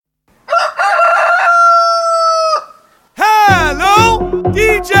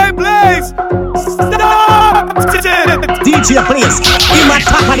DJ Blaze, stop it! DJ Blaze, in my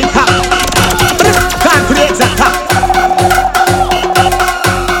top of the top. Can't create that top.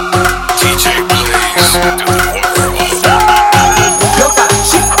 DJ Blaze, do the world. Yoka,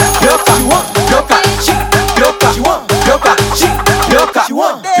 she want. Yoka, she want. Yoka, she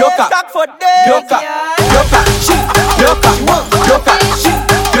want. Yoka, for days. Yoka, she want. Yoka, she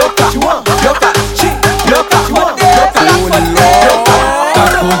want. Yoka, she want.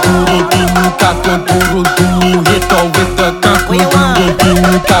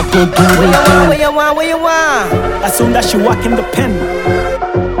 What you want? As soon as she walk in the pen,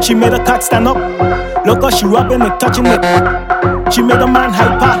 she made a cock stand up. Look how she rubbing it, touching it. She made a man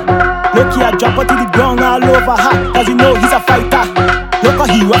hyper. Look here, drop her to the ground all over her, cause you know he's a fighter. Look how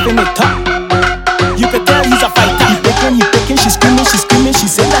he rubbing it up. You can tell he's a fighter. He picking, she's screaming. She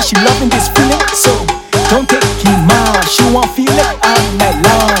said that she loving this feeling. So don't take him out, she won't feel it all night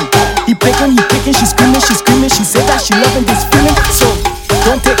long. He picking, she's screaming. She said that she loving this feeling. So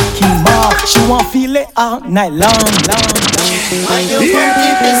don't take him out, she won't feel it all night long. Mind your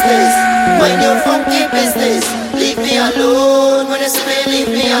funky business, mind your funky business. Leave me alone, when I say leave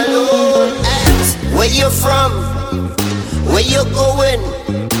me alone. Ask where you from, where you going,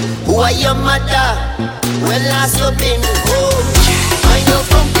 who are your mother, when last you been home. Mind your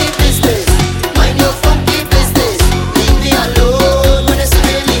funky business, mind your funky business. Leave me alone, when I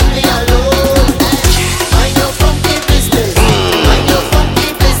say leave me alone. Mind your funky business, mind your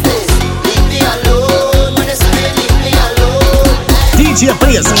funky business. Leave me alone, when I say leave me alone. DJ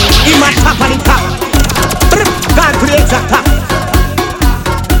Blaze, in my top of the top. Can't create that top.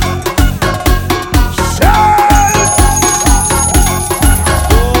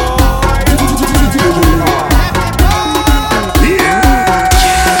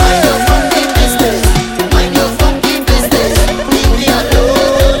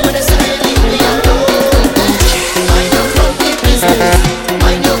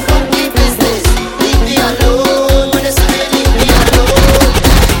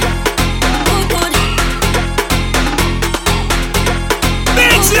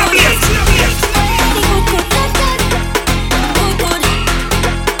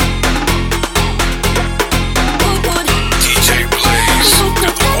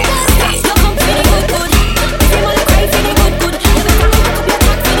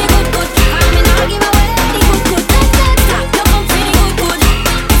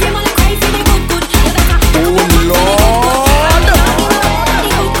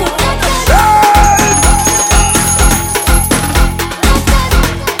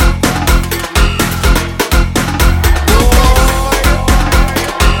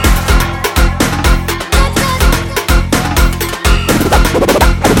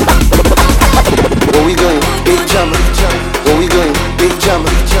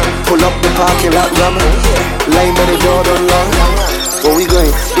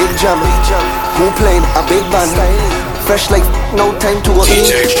 Fresh like no time to go in.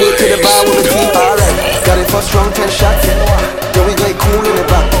 Straight to the bar with the team. Alright, got it first round 10 shots. Then we get cool in the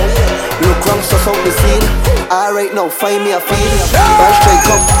back. Look wrong, so out the scene. Alright, now find me a feed. Band straight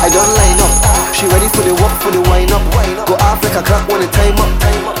up, I don't line up. She ready for the walk, for the wind up. Go off like a clock when the time up.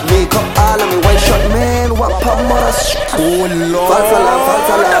 Make up all of me white shot, man. What pop mothers? Oh Lord. False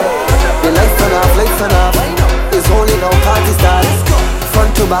alarm. The lights turn off. It's only now party start.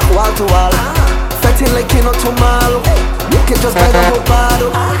 Front to back, wall to wall. Fetting like you know tomorrow. You can just buy the whole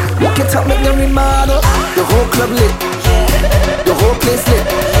bottle. You can top make them remodel. The whole club lit, the whole place lit.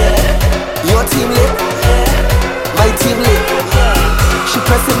 Your team lit, my team lit. She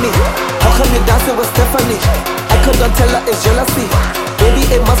pressing me. How come you dancing with Stephanie? I couldn't tell her it's jealousy. Maybe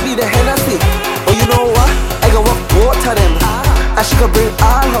it must be the Hennessy. Oh, you know what? I gon' walk both of them. And she gon' bring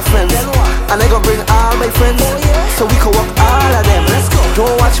all her friends. And I gon' bring all my friends. So we can walk all of them.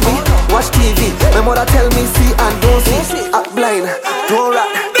 Don't watch me, watch TV. My mother tell me see and don't see. Act blind, don't rat.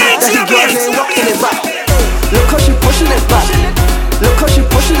 That the girl ain't walking it back. Look how she pushing it back. Look how she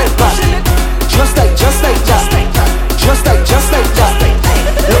pushing it back. Just like that. Just like that.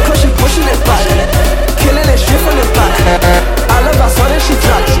 Look how she pushing it back. Killing it straight from the back. All of a sudden she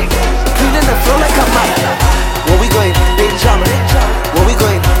drag. Cleaning the floor like a mat. Where we going? Big jammer. Where we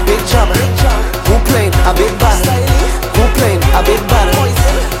going? Big jammer. Who playing? A big band. Who playing? A big band.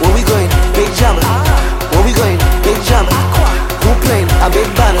 Where we going? Big jammer. Where we going? Big jammer. Who playing? A big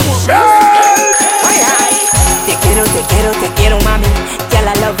band. Te quiero, mami. Girl,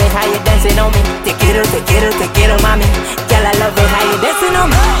 I love it how you dancing on me. Te quiero, mami. Girl, I love it how you dancing on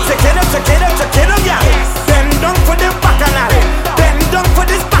me. Te quiero, yeah. Bend down for the bacchanal.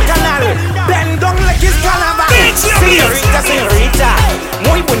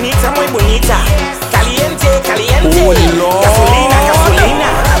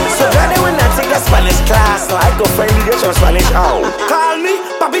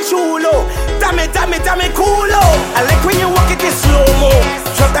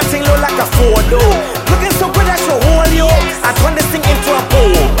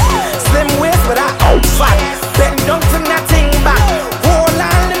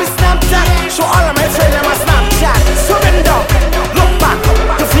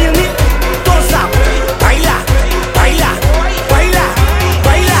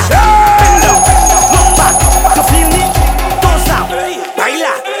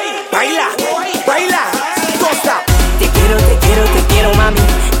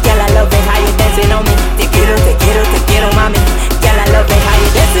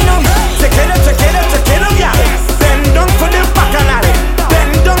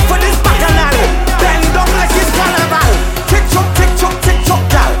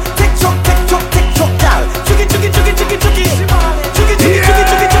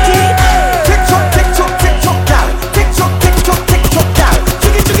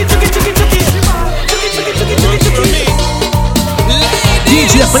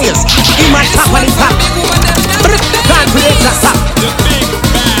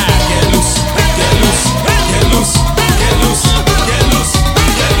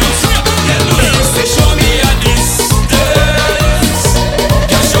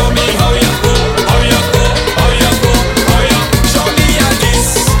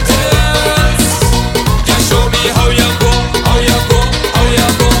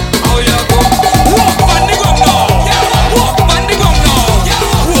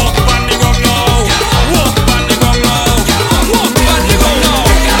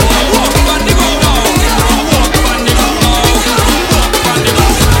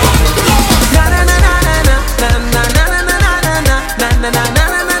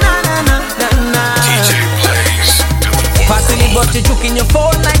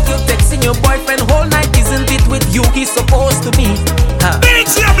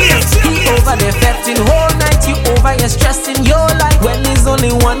 over there fetting whole night. You over, you're stressing your life when there's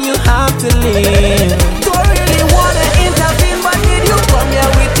only one you have to live. Don't really wanna intervene, but did you come here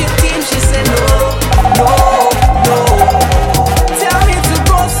with your team? She said no, no, no. Tell me to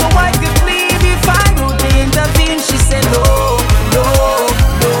go so I could leave. If I would intervene, she said no, no,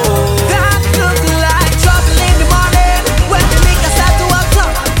 no. That look like trouble in the morning when the liquor start to walk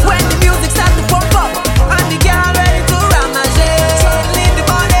up, when the music start to pump up, and the girl ready to ramage. Trouble in the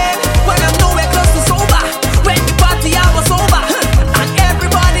morning when I'm nowhere close to sober, when the party hours over, and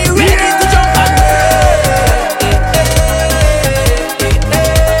everybody ready to jump and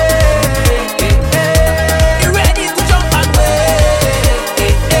ready to jump and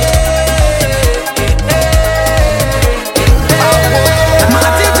My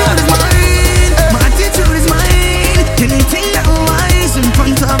attitude is mine. Anything that lies in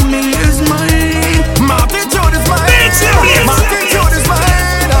front of me is mine. My attitude is mine. My attitude is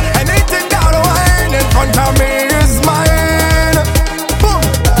mine. Anything that wine in front of me is mine. Boom.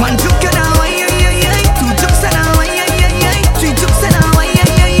 One took it away, two took it away, three took it away,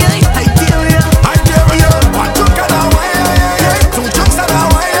 I tell ya. I give you one took it away, two took it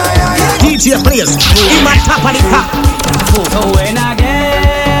away. DJ players, in my top of the top. so when I get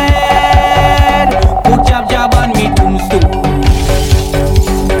put jab on me tombstone.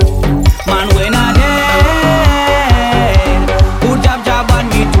 Man, when I dead, put jab on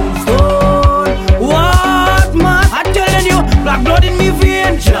me tombstone. What man? I'm telling you, black blood in me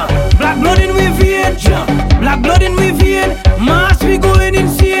vein, black blood in me vein, black blood in me vein. Mass we going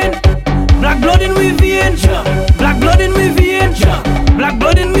insane. Black blood in me vein, black blood in me vein, black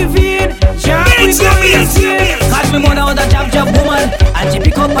blood in me vein. Jab we going insane. Cause me mother was a jab woman, and she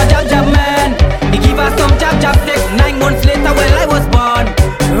pick up a jab man. He give her some jab flex. 9 months later, well I was born,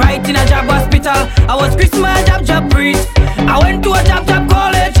 right in a jab hospital. I was Christmas jab priest. I went to a jab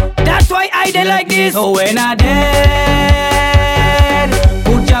college. That's why I did like this. So when I dead,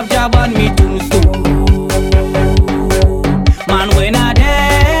 put jab on me tombstone. Man, when I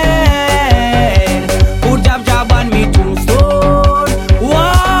dead, put jab on me tombstone.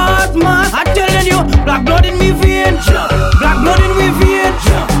 What man? I'm telling you, black blood in me vein, black blood in me vein,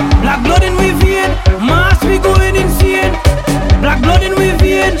 black blood in me vein. Mass we going insane. Black blood in me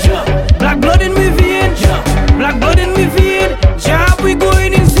vein, black blood in me vein, black blood in me vein. Jab we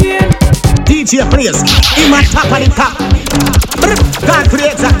going insane. DJ players, in my top of the top. God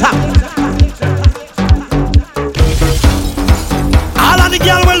creates a top. All of the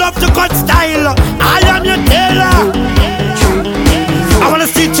girl will love to cut style. I am your tailor. I wanna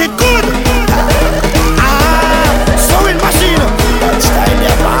stitch it good. Sewing machine. Style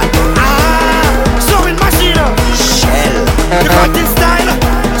your man. Sewing machine. Shell. The cutting style.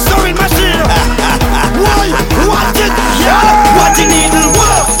 Sewing machine. Why? What it? Yeah. What the needle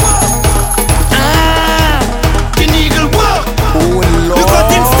work? The needle work. The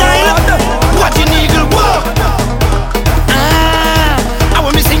cutting style. What the needle work? I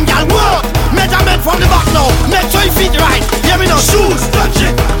want me sing y'all work. Measurement from the back now. Make sure you fit right. Hear me now. Shoes, touch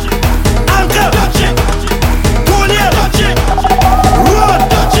it. Ankle, touch it. Toenail, touch it. Run,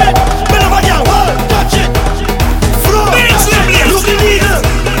 touch it. Bend over y'all, run, touch it. Floor, touch it. Look the needle,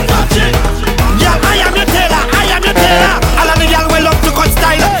 touch it. Yeah, I am your tailor. I am your tailor. All of the y'all will love to cut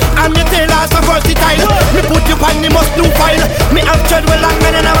style. I'm your tailor, so versatile. Me put you on the must do file. Me have tread well like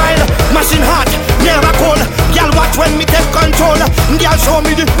men in a mile. Machine hot, never cold. Y'all watch when me take control. Y'all show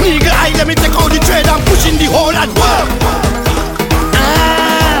me the eagle eye. Let me take out the trade. I'm pushing the hole and work.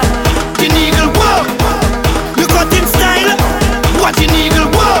 The eagle work. The cutting style. What the eagle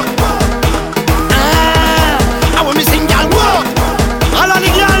work. I want me sing y'all work. All of the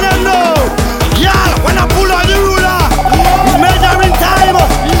y'all them know. Y'all, when I pull on the ruler, measuring time.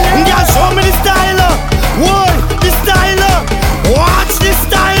 Y'all show me the style. Whoa, the style. Watch the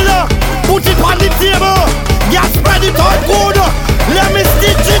style. Put it on the table. Y'all spread it out good. Let me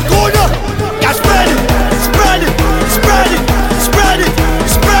stitch it good. Y'all spread it, spread it, spread it, spread it,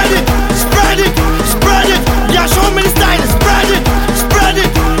 spread it, spread it, spread it. Y'all show me the style. Spread it, spread it,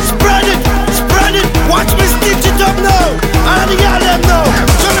 spread it, spread it. Watch me stitch it up now. All of the y'all them know.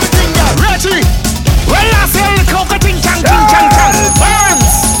 Show me the thing, y'all. Reggie, when I sell the coca ting chang ting chang chang.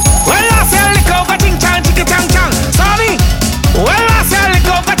 Burns, when I sell the coca ting chang ting chang chang. Sorry, when I sell the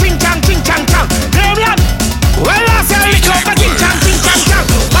coca ting chang ting chang chang. Damian, when I sell the coca ting chang ting chang chang.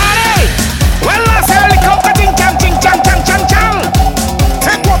 Marty, when I sell the coca ting chang ting chang chang chang chang.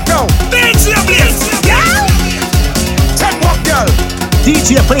 Take what now? DJ players, yeah. Take what, girl?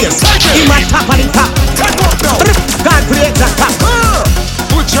 DJ players, in my top of the top. Take what now? God creates a top.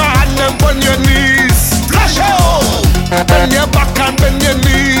 Put your hand up on your knees. Flash out. Bend your back and bend your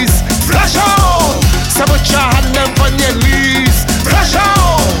knees. Flash out.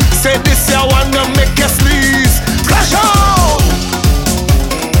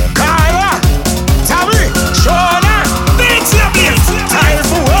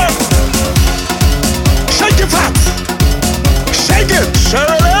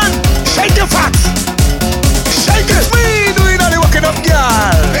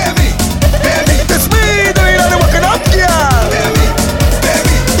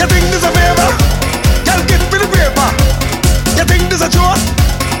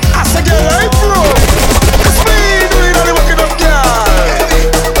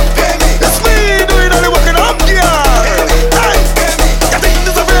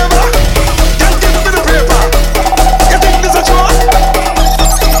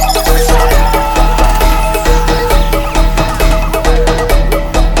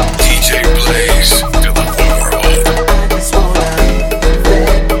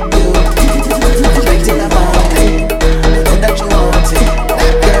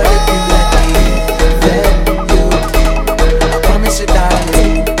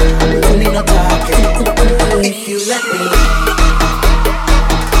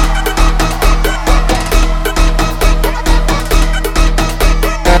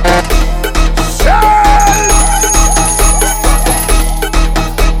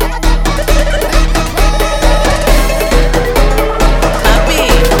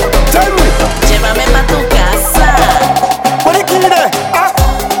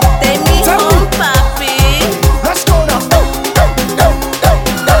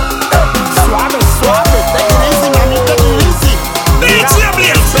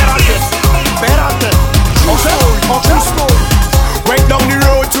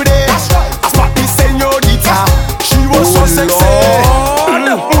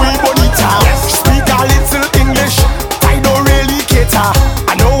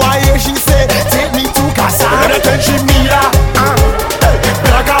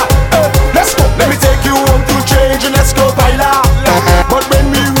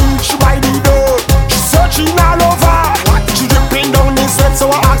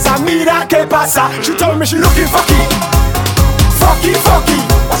 pasa, mira que pasa. She told me she looking fucky. Fucky, fucky.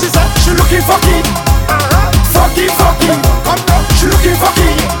 What she said? She looking fucky. Fucky, fucky. Come down. She looking fucky.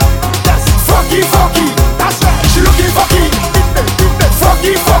 Yes. Fucky, fucky. That's right. She looking fucky.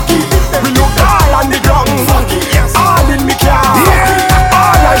 Fucky, fucky. We look all on the ground. Fucky, yes. All in me car. Yeah.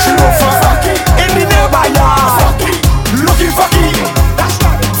 All I she look for. Fucky. In the neighbor yard. Fucky. Looking fucky. That's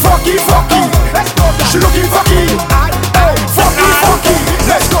right. Fucky, fucky. Let's go down. She looking fucky. Hey, fucky, fucky.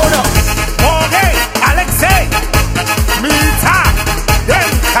 Let's go now. Okay, Alexei. Mita. Them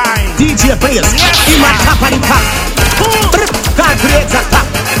kind. DJ Players. In my top and top. God creates a top.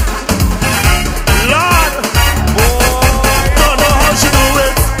 Lord, don't know how she do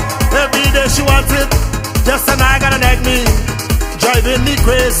it. Every day she wants it. Just an I gotta nag me, driving me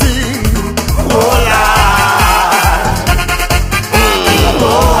crazy. Oh Lord,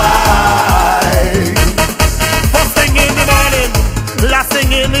 first thing in the morning, last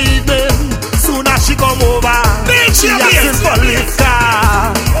thing in the evening. Soon as she come over, she asking for liquor.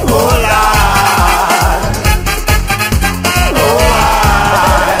 Oh Lord,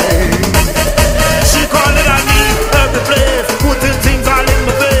 she calling on me every place, putting things all in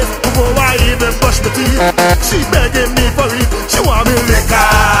my face. Before I even brush my teeth, she begging me for it. She want me liquor.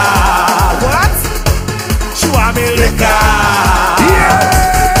 What? She want me liquor. Yeah.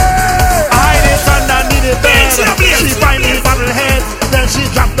 I did underneath the bed. She find me bottle head, then she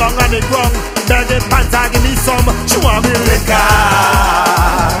drop down on the ground, begging Panta give me some. She want me liquor.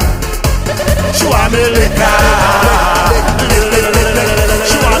 She want me liquor.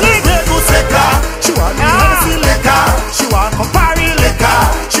 She want me Grey Goose liquor. She want me Hennessy liquor. She want Campari liquor.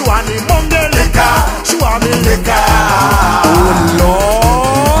 She want me Monday liquor. She want me liquor. Oh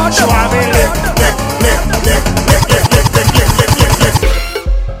Lord. She want me liquor.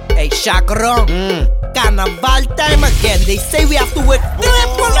 Hey, Chacaron. Carnival time again. They say we have to work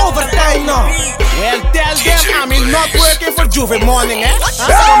triple overtime now. Well, tell them I'm not working for Juve morning, eh?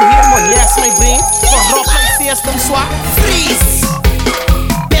 Come here, molest my brain. For rock my system, swap. Freeze.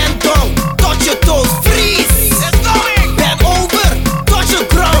 Bend down, touch your toes. Freeze. Bend over, touch the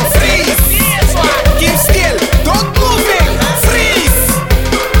ground. Freeze. Keep still, don't move it. Freeze.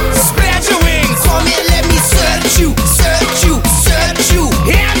 Spread your wings. Come here, let me search you. Search you, search you.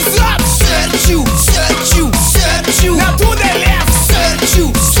 Hands up. Search you, search you, search you. Now to the left. Search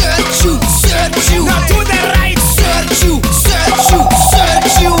you, search you, search you. Now to the right. Search you, search you,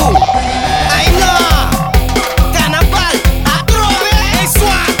 search you. I know. Carnaval, atrove. Hey,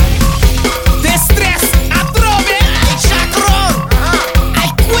 swag. Distress, atrove. Hey, Chacaron. I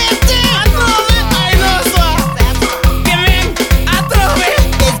quit it. Atrove. I know, swag. Kevin, atrove.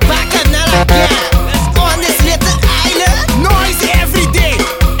 It's back another again. On this little island. Noise every day.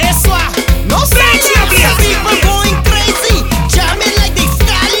 It's swag. No silence. People going crazy. Jamming like they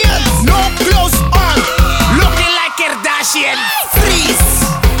stallions. No clothes on. Looking like Kardashian. Freeze.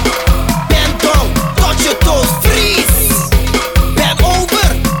 Bend down. Touch your toes. Freeze. Bend over.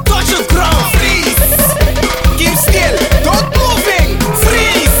 Touch the ground. Freeze. Keep still. Don't moving.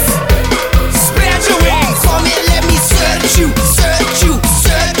 Freeze. Spread your wings. Come here, let me search you. Search you.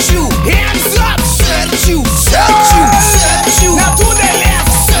 Search you. Hands up. Search you. Search you. Search you. Now to the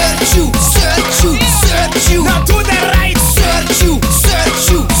left. Search you. Search you. Search you. Now to the right. Search you. Search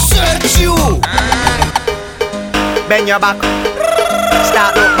you. Search you. Bend your back.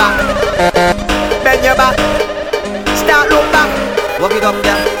 Start look back. Bend your back. Start look back. Walk it up,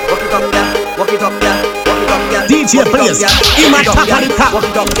 yeah. Walk it up, yeah. Walk it up, yeah. Walk it up, yeah. DJ Players. In my top and top. Walk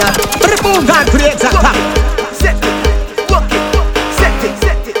it up, yeah. God creates a top. Set it, walk it, set it,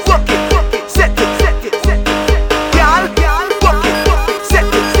 walk it, set it, girl, walk it, set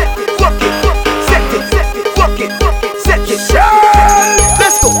it, walk it, set it, walk it, set it.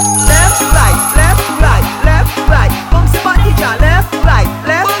 Let's go. Left, right. Boom, somebody, left, right,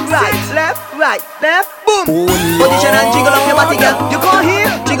 boom. Position and jiggle up your body, girl. You can't hear.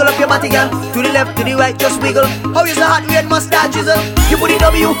 Jiggle up your body, girl. To the left, to the right, just wiggle. How is the hot red mustache drizzle? You put the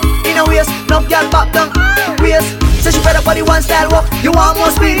W in a waist. Enough girl back down waist. Say she fed up body one style walk. You want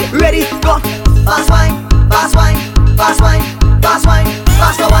more speedy? Ready? Go. Fast wine, fast wine, fast wine, fast wine,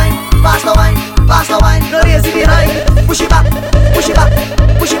 faster wine, faster wine, faster wine. No lazy behind. Push it back, push it back,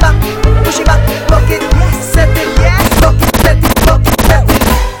 push it back, push it back. Rock it, yes, set it, yes. Rock it, set it, rock it, set it.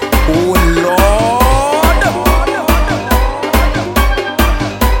 Oh Lord.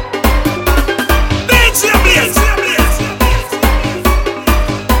 DJ Blaze.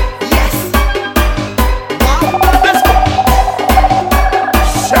 Yes. Let's go.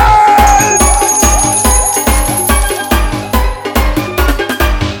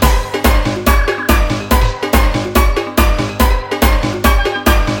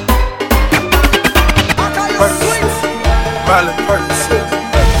 Miley Percocet,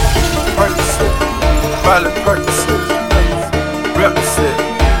 Percocet, Miley Percocet, represent,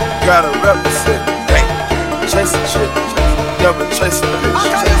 gotta represent. Chasing shit, never chasing bitch.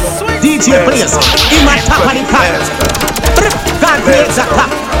 DJ Players, in my top of the car. God creates a clock.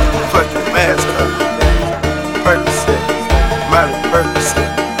 Fucking mask up. Percocet, Miley Percocet.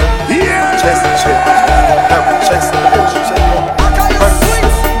 Yeah. Chasing shit, never chasing bitch.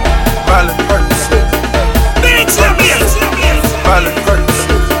 Percocet, Miley Percocet. Miley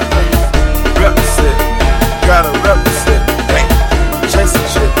Percocet, represent, gotta represent. Chasing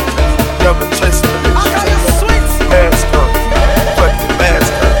shit, never chasing bitch. Mask on, fucking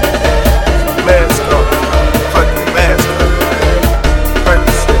mask on. Mask on, fucking mask on.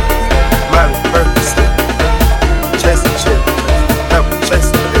 Percocet, Miley Percocet. Chasing shit, never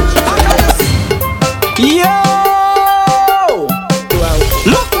chasing bitch. Yo!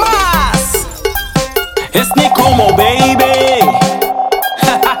 Look, Mas! It's Nicomo, baby!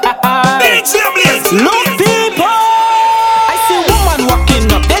 Look, people! I see woman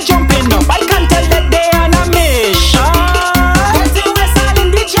walking up, they jumping up. I can tell that they on a mission.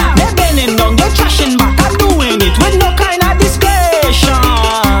 They're bending down, they're trashing back. I'm doing it with no kind of discretion.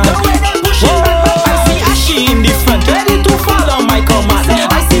 I see Ashi in the front, ready to follow my command.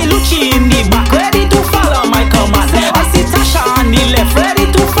 I see Lucci in the back, ready to follow my command. I see Tasha on the left,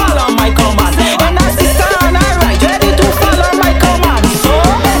 ready to follow my command. And I see Star on the right, ready to follow my command. So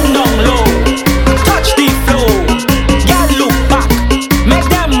bend down low, touch the flow. Girl, look back, make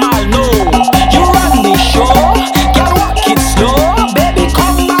them all know you run the show. Girl, walk it slow, baby,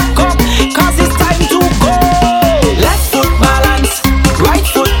 come back up, cause it's time to go. Left foot balance, right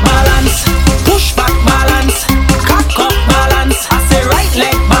foot balance, push back balance, cock up balance. I say right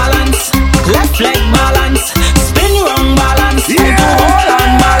leg balance, left leg balance, spin wrong balance, time to hold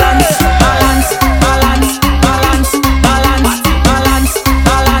on balance. Balance, balance, balance, balance, balance,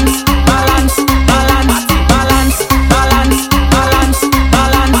 balance, balance, balance, balance, balance,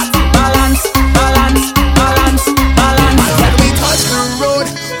 balance, balance, balance, balance, balance. When we touch the road,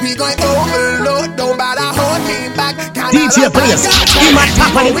 we going overload. Don't bother hold me back. DJ Players, in my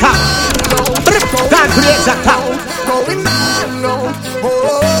top of the car. God creates a clock. Going on low. Oh, oh,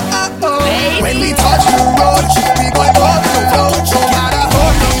 oh. When we touch the road, we going overload. Don't bother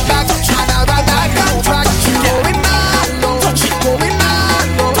hold me back. Another back on track. Going on low. Going on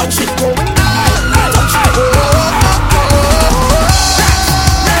low. Going on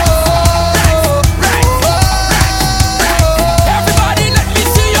Everybody, let me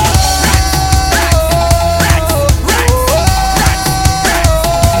see you.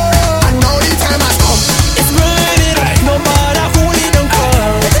 I know the time has come. It's running, no matter who it don't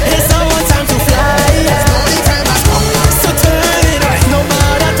come. It's our time to fly. I know the time has come. So turn it, no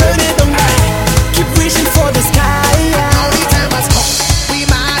matter turn it on. Keep reaching for the sky. Now the time has come. We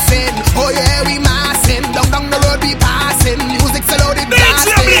massing, oh yeah, we massing. Down the road we passing. Music so loaded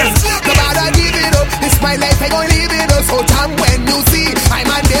blasting. No matter give it up, it's my life, I gon' leave it up. So time when you see I'm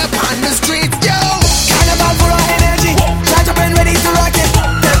on there on the streets, yo. Carnival for our energy. Charge up and ready to rock it.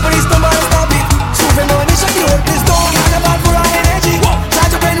 Tell police tomorrow stop it. Super no nation to hold this door. Carnival for our energy.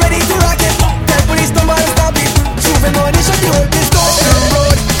 Charge up and ready to rock it. Tell police tomorrow stop it. Super no nation to hold this door. The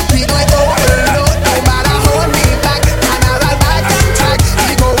road, we going overload. No matter hold me back. Carnival back on track.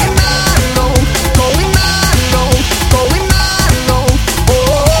 We going on low, going on low, going on low. Oh,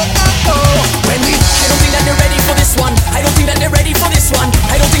 oh, oh. When we I don't think that they're ready for this one. I don't think that they're ready for this one.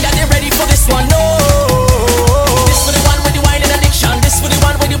 I don't think that they're ready for this one. No. This for the one with the wine and addiction. This for the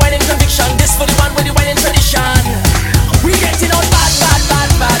one with the wine and conviction. This for the one with the wine and tradition. We getting on bad, bad,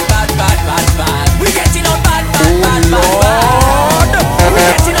 bad, bad, bad, bad, bad, bad. We getting on bad, bad, bad, bad, bad. We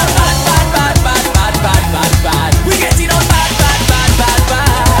getting on bad, bad, bad, bad, bad, bad, bad, bad. We getting on bad, bad, bad, bad,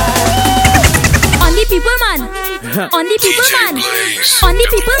 bad. On the people man. On the people man. On the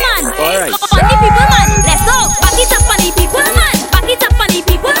people man. Alright. On the people man. Let's go. Back it up on the people man. Back it up on the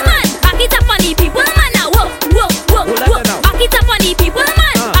people man. Back it up on the people man. Now whoa, whoa, whoa, whoa. Back it up on the people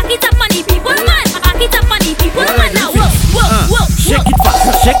man. Back it up on the people man. Back it up on the people man. Now whoa, whoa, whoa. Shake it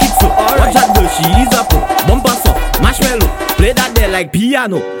fast, shake it slow. Watch that girl, she is a pro. Bumper soft, marshmallow. Play that there like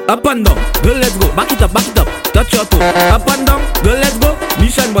piano. Up and down, girl, let's go. Back it up, touch your toe. Up and down, girl, let's go.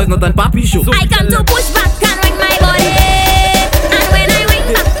 Mission boys, not a papi show. I come to push back and wing my body. And when I wing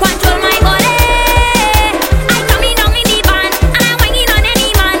up, control my body. I come in down in the band, and I'm winging on any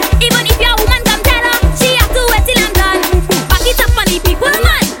man. Even if your woman come tell her, she have to wait till I'm done. Back it up on the people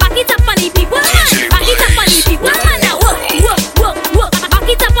man. Back it up on the people man. Back it up on the people man. Now whoa, whoa, whoa, whoa. Back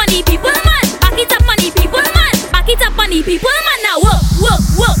it up on the people man. Back it up on the people man. Back it up on the people man. Now whoa, whoa,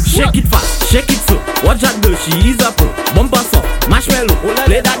 whoa, whoa. Shake it fast, shake it slow. Watch that girl, she is a pro. Bumper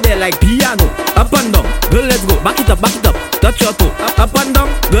Play that there like piano. Up and down, girl, let's go. Back it up, touch your toe. Up and down,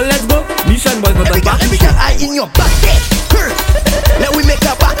 girl, let's go. Mission boys, not every back. Every girl, eye in your back there. Let we make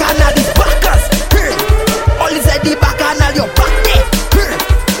a back and all these backers. All inside the back and all your back there.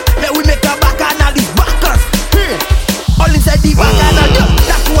 Let we make a back and all these backers. All inside the back and all your.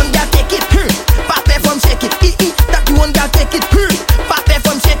 That one girl take it. Pape from shake it. That one girl take it. Pape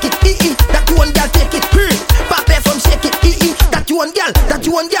from shake it. That one girl take it. Pape from shake it. That one girl. That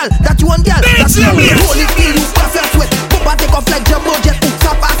one girl. That one girl. Hold it till you pass your sweat. Papa take off like jumbo jet.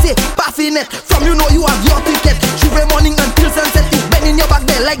 Tap passe, passing it. From you know you have your ticket. Every morning until sunset. You bend in your back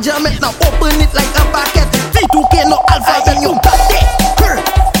there like Jamet. Now open it like a packet. V2K no alpha in your back there.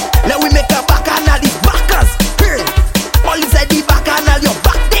 Let we make a back and all these backers. All inside the back and all your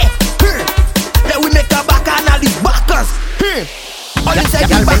back there. Let we make a back and all these backers. All inside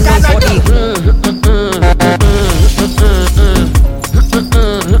the back and all your.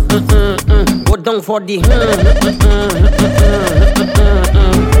 Go down for the.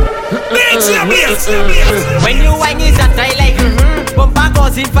 When you whine is a tie like bumper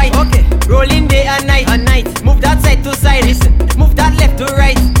cause it fight. Okay. Rolling day and night. Move that side to side. Listen. Move that left to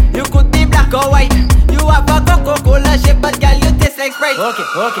right. You could be black or white. You have a Coca-Cola shape, but girl you taste like Sprite. Okay.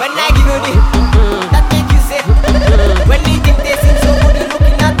 When I give you the that make you say. When you think they sing so good, you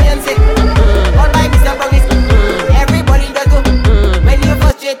looking at me and say, all my Mr. Boris. Everybody does go. When you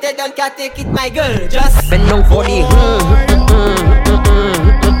frustrated, don't can't take it, my girl. Just bend down for the.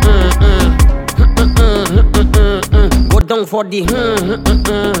 Go down for the.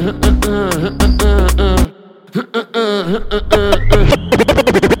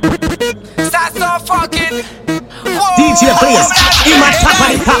 start so fucking. DJ Blaze, in my top of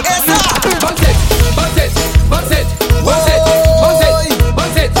the top. Bounce it, bounce it, bounce it, bounce it, bounce it,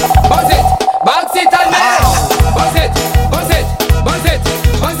 bounce it, bounce it, bounce it on me. Bounce it, bounce it, bounce it,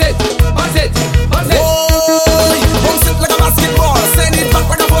 bounce it, bounce it, bounce it. Bounce it like a basketball, send it back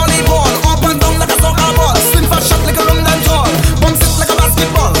like a volleyball, up and down like a soccer ball, swing for shot like a rum dance hall. Bounce it like a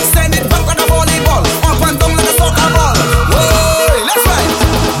basketball, send it back like a volleyball, up and down like a soccer ball. Whoa, let's ride.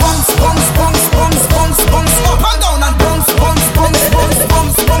 Bounce, bounce, bounce, bounce, bounce, bounce, up and down and bounce, bounce, bounce, bounce,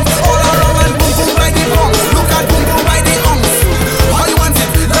 bounce, bounce, all around and boom, boom, by the bounce. Look at boom, boom, by the ounce. How you want it?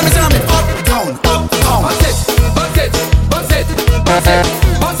 Let me jam it up, down, up, down. Bounce it, bounce it, bounce it,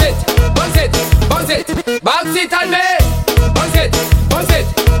 bounce it, bounce it, bounce it, bounce it, bounce it on me. Bounce it, bounce it,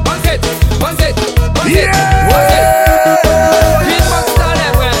 bounce it, bounce it, bounce it, bounce it. Big bounce down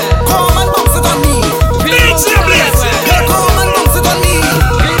everywhere. Come and bounce it on me. Big bounce down everywhere. Girl, come and bounce it on me.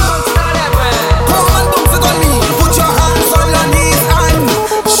 Big bounce down everywhere. Come and bounce it on me. Put your hands on your knees and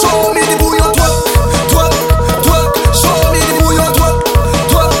show me the boo you twerk, twerk, twerk. Show me the boo you twerk,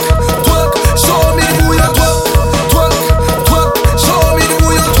 twerk, twerk. Show me the boo you twerk, twerk, twerk. Show me the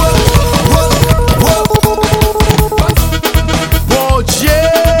boo you twerk, work, work.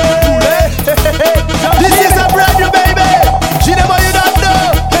 This is a brand new baby. She never you don't know.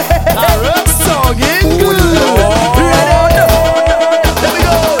 Song in good. Ready? Let me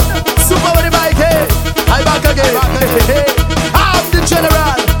go. Super with the mic, hey. I'm back again. I'm the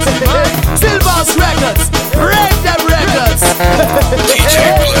general. Silver's Records. Break them records. DJ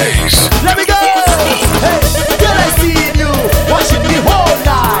Blaze. Let me go. Hey, girl, I see you watching me whole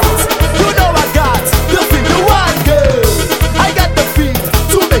night. You know I got the feel you want, girl. I got the feel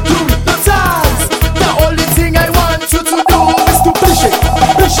to make you hypnotize. The only thing I want you to do is to push it,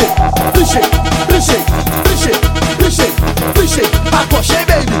 push it, push it, push it, push it, push it, push it. I push it,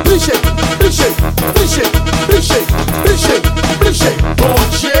 baby, push it, push it, push it, push it, push it, push it.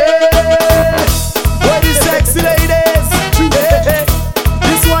 Push it. Where the sexy ladies?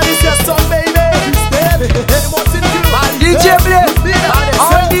 This one is your song, baby. DJ Blaze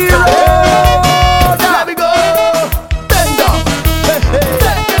on the road. Let me go. Bend down.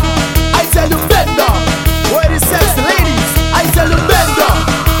 I tell you bend down. Where the sexy ladies? I tell you bend down.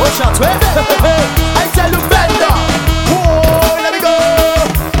 Oh, shout I tell you bend down. Oh, let me go.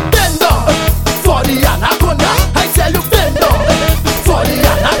 Bend down. For the anaconda. I tell you bend down. For the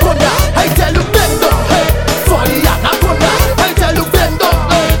anaconda.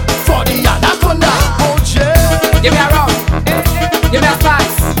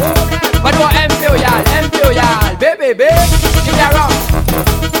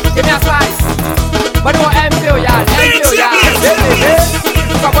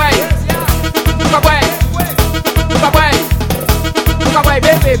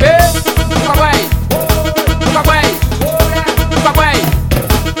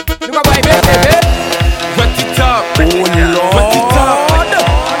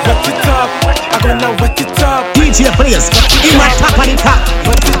 DJ Blaze, in my top of the top.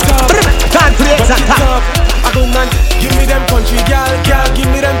 Can't create that top. I go man, give me them country gal,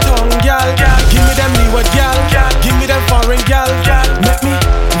 give me them tongue gal, give me them leeward gal, give me them foreign gal. Make me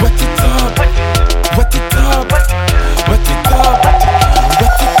wet it up, wet it up, wet it up, wet it up.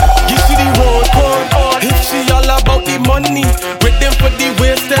 You see the road code, if she all about the money, with them for the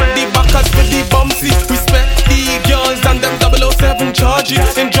wasted, the backers for the bumpsy. Respect the girls and them 007 charges.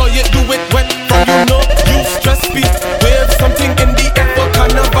 Enjoy it, do it wet, from you know you stress me. Wave something in the air for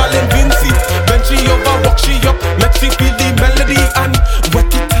carnival and Vincy. Bend she over, walk she up, make she feel the melody and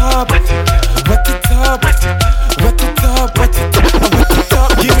wet it up, wet it up, wet it up, wet it up, wet it up.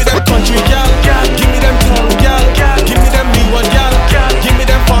 Give me them country gal, give me them tongue gal, give me them leeward gal, give me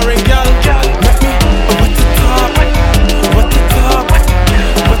them foreign gal. Make me wet it up, wet it up, wet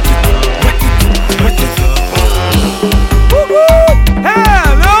it up.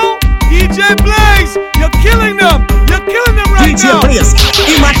 Hello, DJ Blaze, you're killing them right DJ now. DJ Blaze,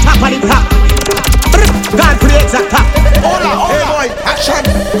 in my top of the top. God creates a top. Hola, hey boy, action,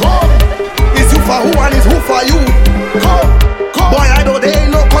 come. Is who for who and is who for you? Come. Boy, I know there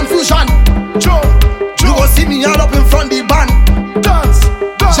ain't no confusion. You go see me all up in front the band. Dance.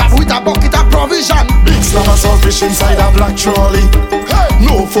 Shop with a bucket of provision. Big slab of saltfish inside a black trolley.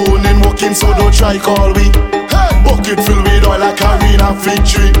 No phone in working, so don't try call we. Bucket filled with oil like arena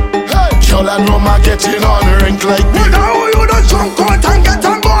victory. Y'all and Roma getting on rink like me. Now you don't jump out and get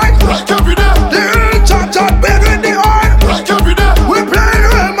on board. Like every day. The real champion big in the oil. Like every day. We playing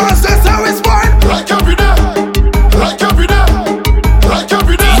real monsters how it's born. Like every day. Like every day. Like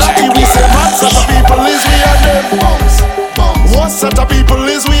every day. Lucky we say mad set of people is we and them. What set of people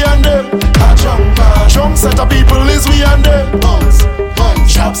is we and them? Jump set of people is we and them.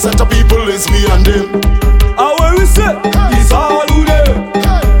 Sharp set of people is we and them. How where we say? It's all who they.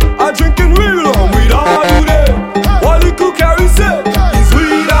 I drinking real on with all who they. What the cook carry say? It's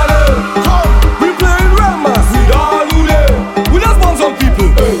we that they. We playing ramas with all who they. We just want some people.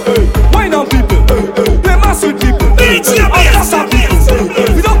 Wine on people. Play mass with people. That's our people.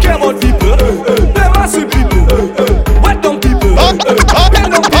 We don't care about people. Play mass with people. Wet down people.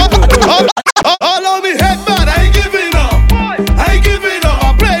 Bend down people. All on me head man, I ain't giving up. I ain't giving up.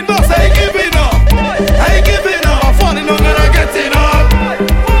 My brain boss, I ain't giving up. I ain't giving up. I'm falling on and I'm getting up.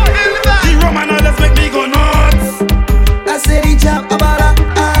 The Roman others make me go nuts. I said he jump about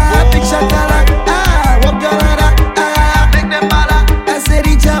big shot color, walk your ladder, make them bala. I said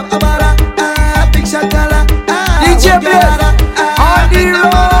he jump about big shot color, DJ Blaze on the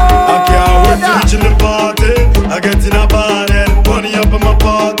road. I can't wait to reach in the party. I get in a body, money up in my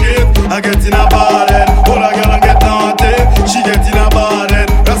pocket. I get in a body, all I gotta get naughty. She get in a body,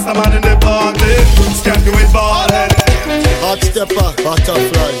 Rasta man in the party. Scan me with bald head. Hot stepper,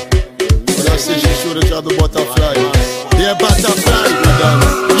 butterfly. When I say she should have tried the butterfly. Yeah, butterfly, we dance.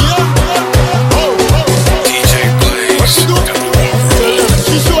 DJ Blaze.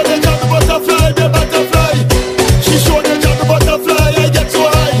 She showed the job the butterfly, the butterfly. She showed the job the butterfly, I get so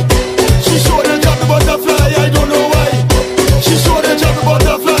high. She showed the job the butterfly, I don't know why. She showed the job the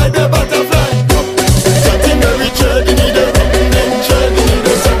butterfly, the butterfly. Something very trade, you need a ring, trade, you need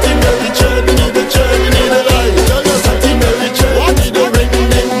a something very trade, you need a trade, you need a light. Something very trade, you need a ring,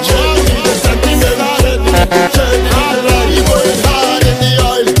 trade, you need a something very trade, you need a trade, you need a light. You going hard in the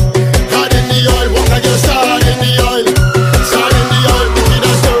oil, walk like you're hard in the oil. Side in the oil, between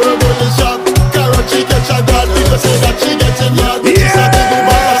us terrible is shot. Carrot she gets a god, people say that she gets a yard.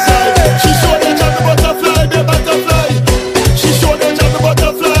 She showed the job the butterfly, the butterfly. She showed the job the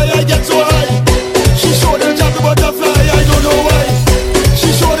butterfly, I get so high. She showed the job the butterfly, I don't know why. She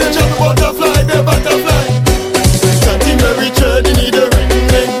showed the job the butterfly, the butterfly. Something very trade, you need a ring,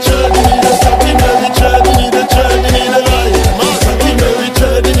 trade, you need a something very trade, you need a trade, you need a light. Something very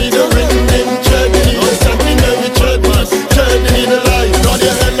trade, you need a ring, trade, you need a something very trade, trade, you need a light. On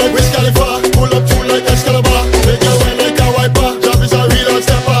your head like Wiz Khalifa, pull up through like Excalibur. Make your way like a wiper, job is a real hard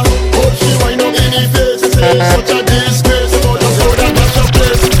stepper. Hope she wind up in the face, say it's such a disgrace. About the road and match your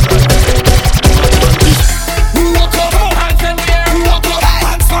place. Walk up, hands in the air. Walk up,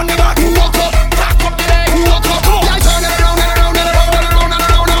 hands on the back. Walk up, back up the leg. Walk up, y'all turn it around and around and around and around and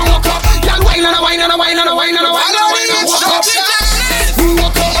around and walk up. Y'all whine and a whine and a whine and a whine and a whine and a whine and walk up.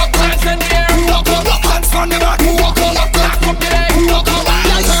 Walk up, hands in the air. Walk up, hands on the back. Walk up, back up the leg. Walk up,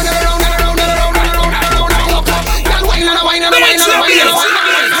 y'all turn it around and around and around and around and around and walk up. Y'all whine and a whine and a whine and a whine and a whine.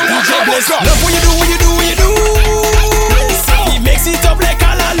 DJ Blaze, love when you do, when you do, when you do. He makes it up like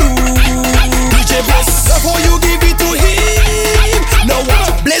a lalu. DJ Blaze, love how you give it to him. Now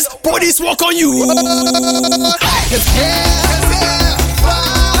watch Blaze put this work on you.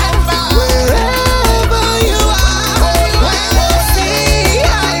 Wherever you are.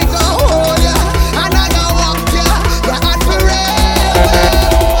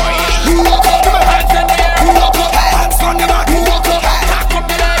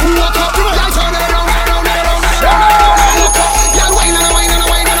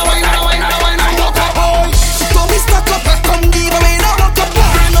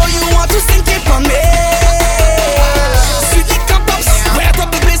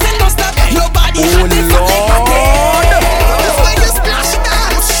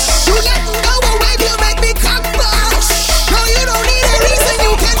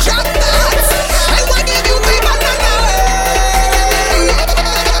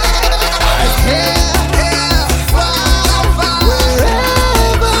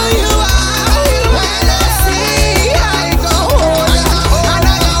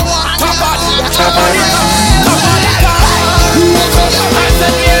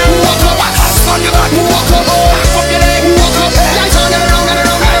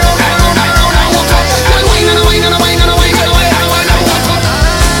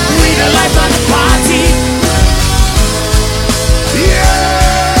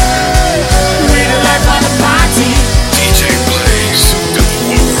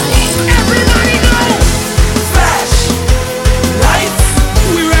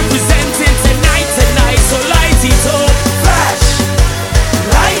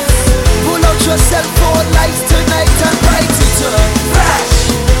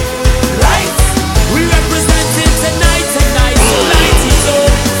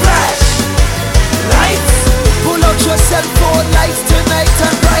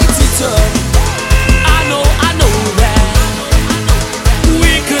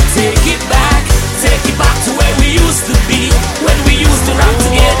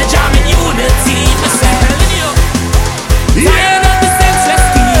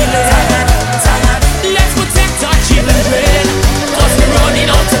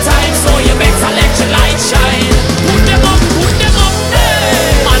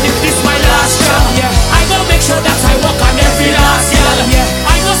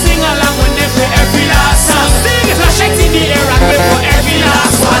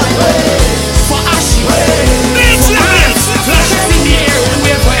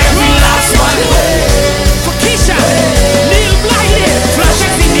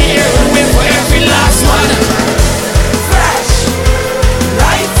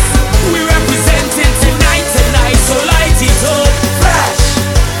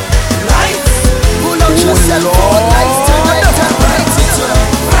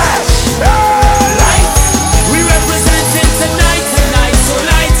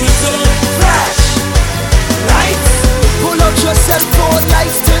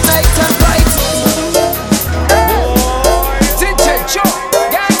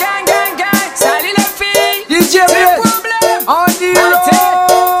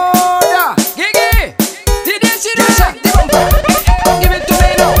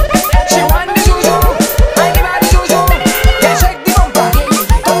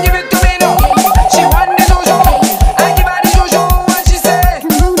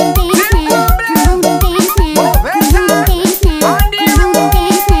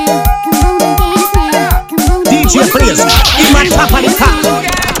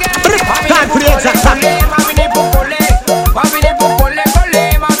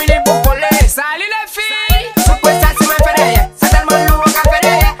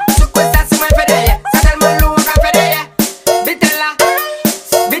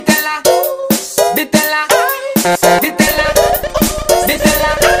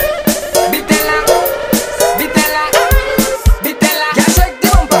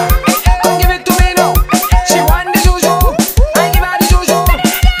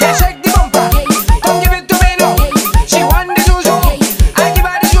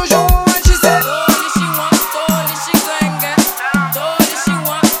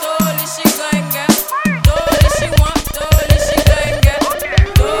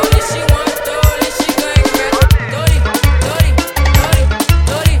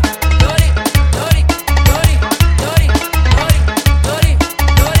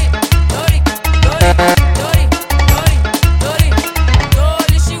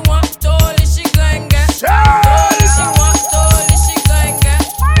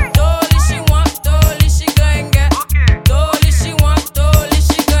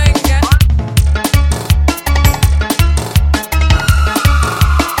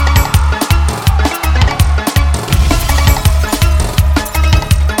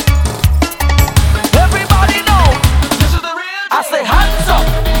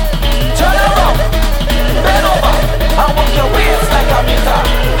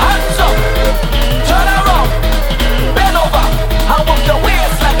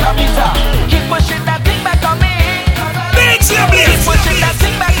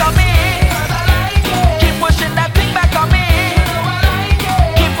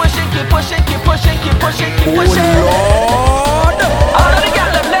 Lord. All of the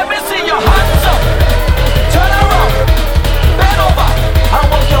girls, let me see your hands up. Turn around, bend over, and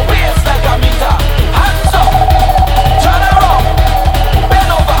walk your waist like a meter. Hands up. Turn around,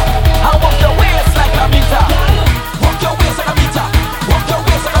 bend over, and walk your waist like a meter. Walk your waist like a meter. Walk your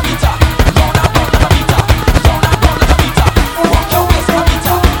waist like a meter. Round and round like a meter. Round and round like a meter. Walk your waist like a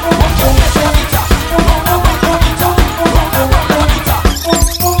meter. Walk your waist like a meter. Round and round like a meter. Round and round like a meter.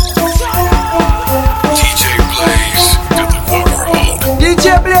 DJ Blaze got the overhaul. DJ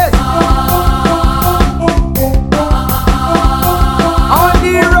Blaze on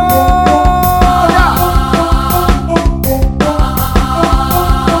the road.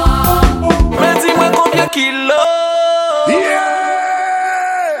 Merci moi combien kilos.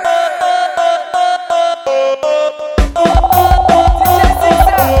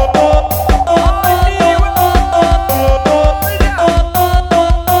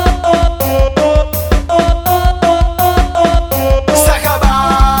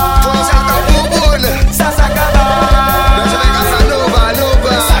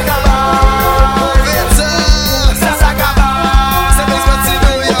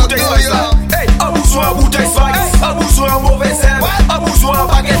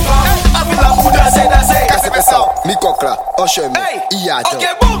 Mikokla, Oshemi, Iyajo. Ok,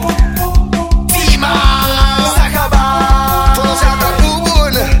 boum. Tima. Sakaba. Fonshaka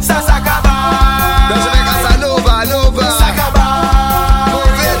Bubun. Sakaba. Benjamin Casanova, Nova. Sakaba.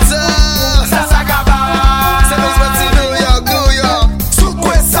 Movita. Sakaba. Seven spots in New York, New York.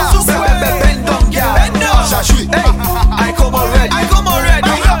 Sukwesa. Bendongia. Shashui. I come already. I come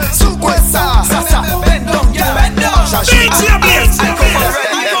already. Sukwesa. Sasa. Bendongia. Shashui. I come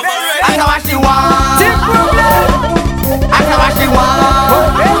already. I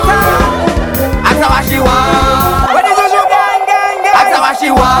know what she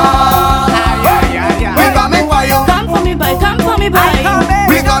want. We coming for you. Come for me, boy, come for me, boy.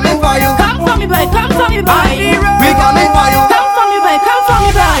 We coming for you. Come for me, boy, come for me, boy. We coming for you. Come for me, boy, come for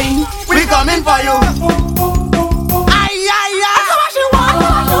me, boy. We coming for you.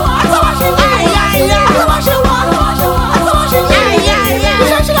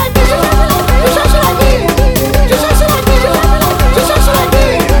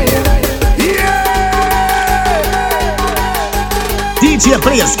 DJ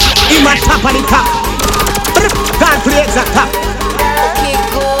Blaze, in my top of the top. Can't play exact top. Okay,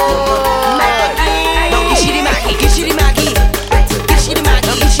 go. Now get shitty Maggie, get shitty Maggie. Get shitty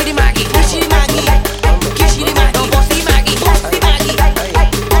Maggie, get shitty Maggie, get shitty Maggie. Get shitty Maggie, don't bossy Maggie, bossy Maggie.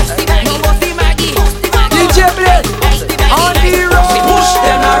 Bossy Maggie, don't bossy Maggie. DJ Blaze on the road. Push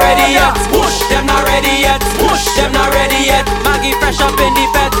them not ready yet. Push them not ready yet. Push them not ready yet. Maggie fresh up in the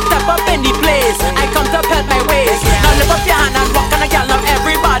bed, step up in the place. I come to pet my ways. Now lift up your hand and rock and a gal. Now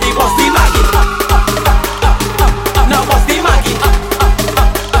everybody bust the Maggie. Now bust the Maggie.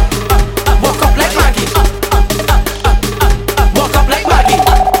 Walk up like Maggie. Walk up like Maggie.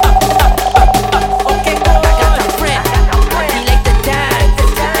 Okay, go. I got a friend. He like to dance,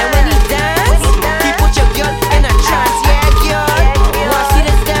 and when he dance, he put your girl in a trance. Yeah, girl. Wanna see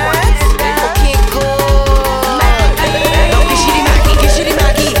this dance? Okay, go. Now get shitty Maggie, get shitty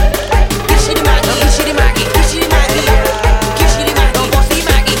Maggie, get shitty Maggie, get shitty Maggie, get shitty Maggie, get shitty Maggie. Don't bossy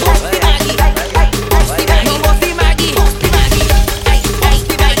Maggie, bossy Maggie, bossy Maggie, don't bossy Maggie, bossy Maggie. Ay,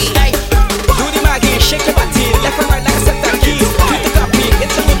 bossy Maggie, ay. Do the Maggie, shake your body, left and right like a set of keys. Do the copy,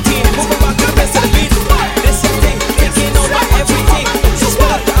 it's a routine. Move around to the rest of the beat. This your thing, taking over everything. So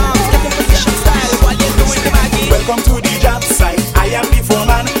spread out the arms, get in position style while you're doing the Maggie. Welcome to the job site. I am the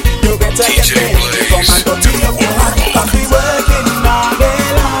foreman. You better get paid. Come and dirty up your hand. 'Cause we working all day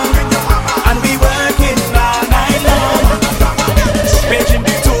long, and we working all night long. Paging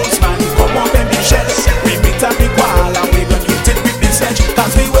the tools, man. Come up in the shed. We meet up the wall and we gonna hit it with the sledge.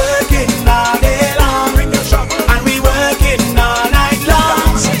 'Cause we working all day long, and we working all night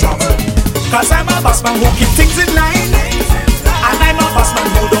long. 'Cause I'm a boss man who keep things in line, and I'm a boss man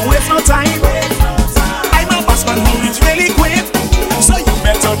who don't waste no time. I'm a boss man who is really quick, so you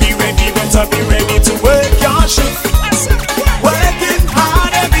better be ready to work your shift. Working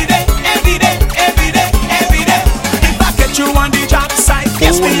hard every day, every day, every day, every day. If I get you on the job site,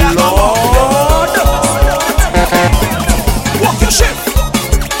 yes, we are Lord. Walk your shift,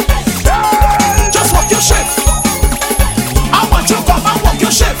 just walk your shift. I want you to come and walk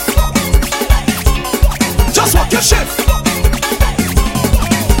your shift. Just walk your shift.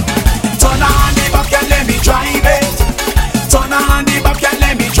 Turn on the back and let me drive it. Turn on the back and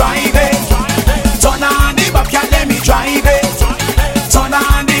let me drive it. Turn on the back and let me drive it. Turn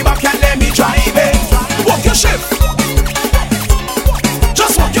on the back and let me drive it. Walk your shift.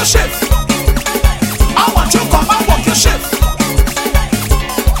 Just walk your shift. I want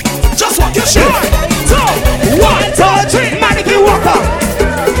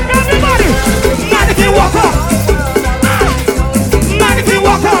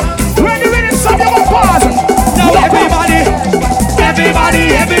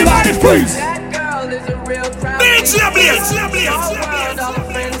Freeze. DJ Blaze. All the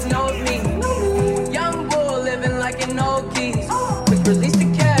friends knows me. Young bull living like an old keys. Quick release the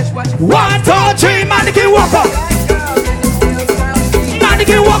cash. Watch it. 1, 2, 3, mannequin walk up.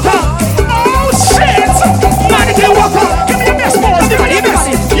 Mannequin walk up. Oh shit. Mannequin walk up. Give me your best pose. Give me your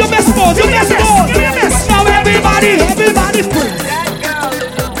best. Your best pose. Your best pose. Your best. Now everybody free.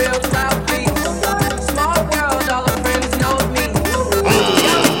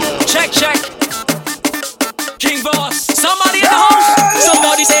 Check. King Boss. Somebody in the house.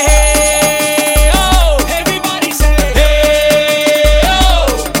 Somebody say hey, oh. Everybody say hey, oh.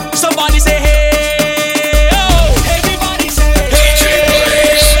 Somebody say hey, oh. Everybody say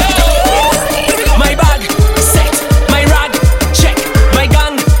hey, oh. My bag set, my rag check, my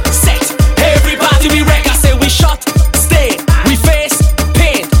gun set. Everybody we wreck. I say we shot, stay, we face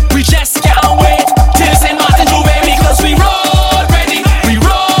pain. We just can't wait till St. Martin to baby, because we roll ready.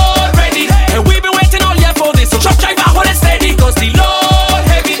 And we been waiting all year for this. So truck driver hold it steady, cause the load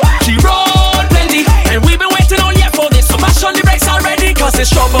heavy, she roll plenty. And we been waiting all year for this. So mash on the brakes already, cause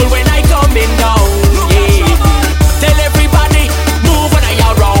it's trouble when I coming down. Yeah. Tell everybody, move when I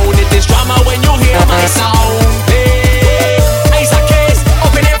around. It is drama when you hear my sound. Hey. Ice a case,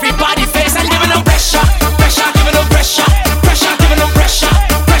 open everybody face and giving them pressure. Giving them pressure. Giving them pressure.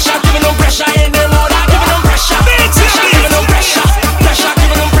 Giving them pressure in the order. Giving them pressure. Giving them pressure.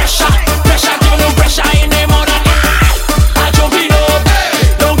 Giving them pressure. Giving them pressure in the order. I jump it up,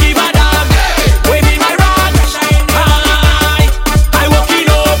 don't give a damn. Wave me my rod. I walk it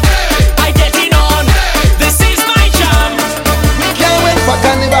up, I get it on. This is my jam. Can't wait for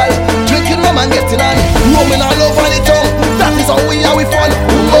carnival, drinking rum and getting on. Roaming all over the town, that is how we are, we fun.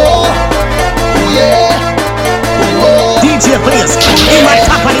 Oh, yeah. Oh. DJ Blaze, in my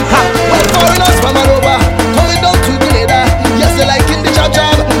top of the cup. Well, foreigners from all over, coming down to Grenada. Yes, they like in the job.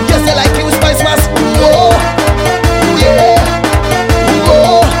 Yes, they like in the spice mass. Oh, yeah.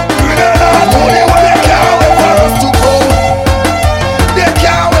 Oh, they can't wait for us to come. They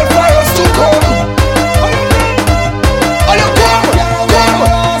can't wait for us to come. Oh, you come.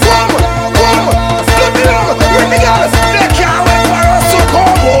 Split it up, bring the girls. They can't wait for us to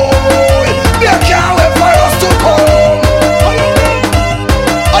come. Oh, they can't wait for us to come. Oh,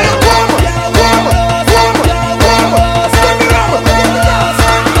 you come. Split it up, bring the girls.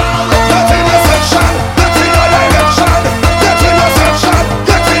 Get in your section, get in your direction. Get in your section,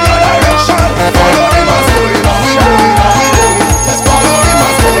 get in your direction. Follow the mass going, how we going. Let's follow the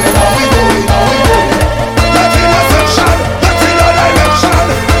mass going, how we going. Get in your section, get in your direction.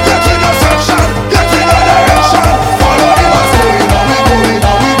 Get in your section, get in your direction. Follow the mass going, how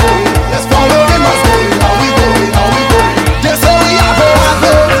we going. Let's follow the mass going, how we going. They say we have it,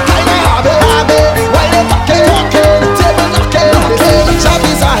 kinda have it. While they talking, table knocking. The job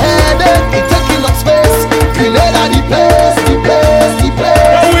is ahead, it taking up space. Grenada the place.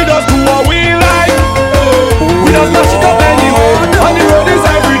 And we just do what we like. We just mash it up anyway. On the road is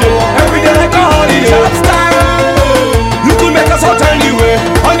every day like a holiday. Job style. You could make us out anyway.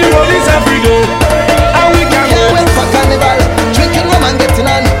 On the road is every day, and we can Can't wait for carnival, drinking rum and getting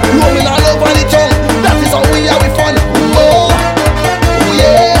on. Roaming all over the town, that is how we are, we fun. Oh,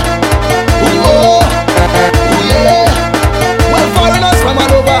 yeah. Oh, yeah. Well, foreigners from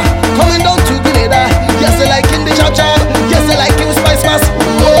all over, coming down to Grenada. Yes, they like in the job. Yes, they like in the spice mass.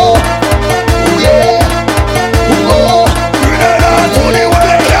 Oh, yeah. Oh, Grenada to the world.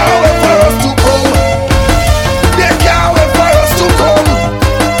 They can't wait for us to come. They can't wait for us to come.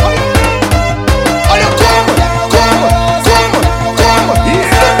 Oh, you come.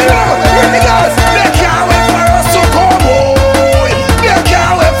 Yeah, bring the girls. They can't wait for us to come. Oh, they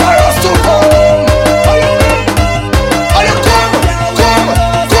can't wait for us to come. Oh, you come. Bring the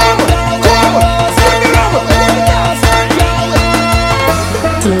girls.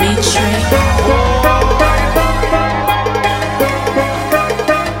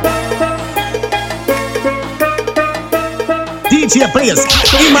 DJ Blaze,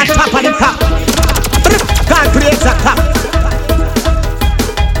 in my top of the cup. Can't create a cup.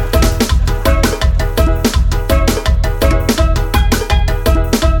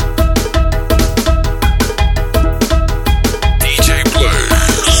 DJ Blaze.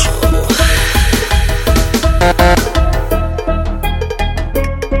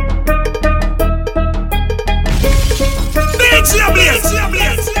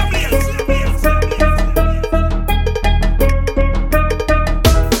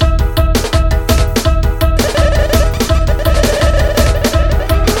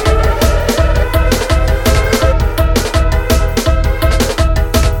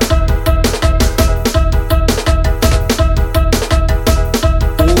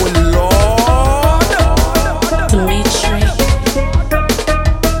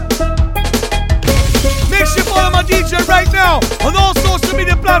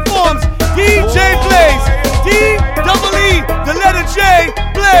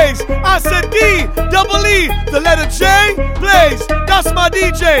 I said D-double-E, the letter J, Blaze. That's my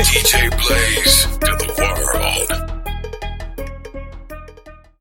DJ. DJ Blaze to the world.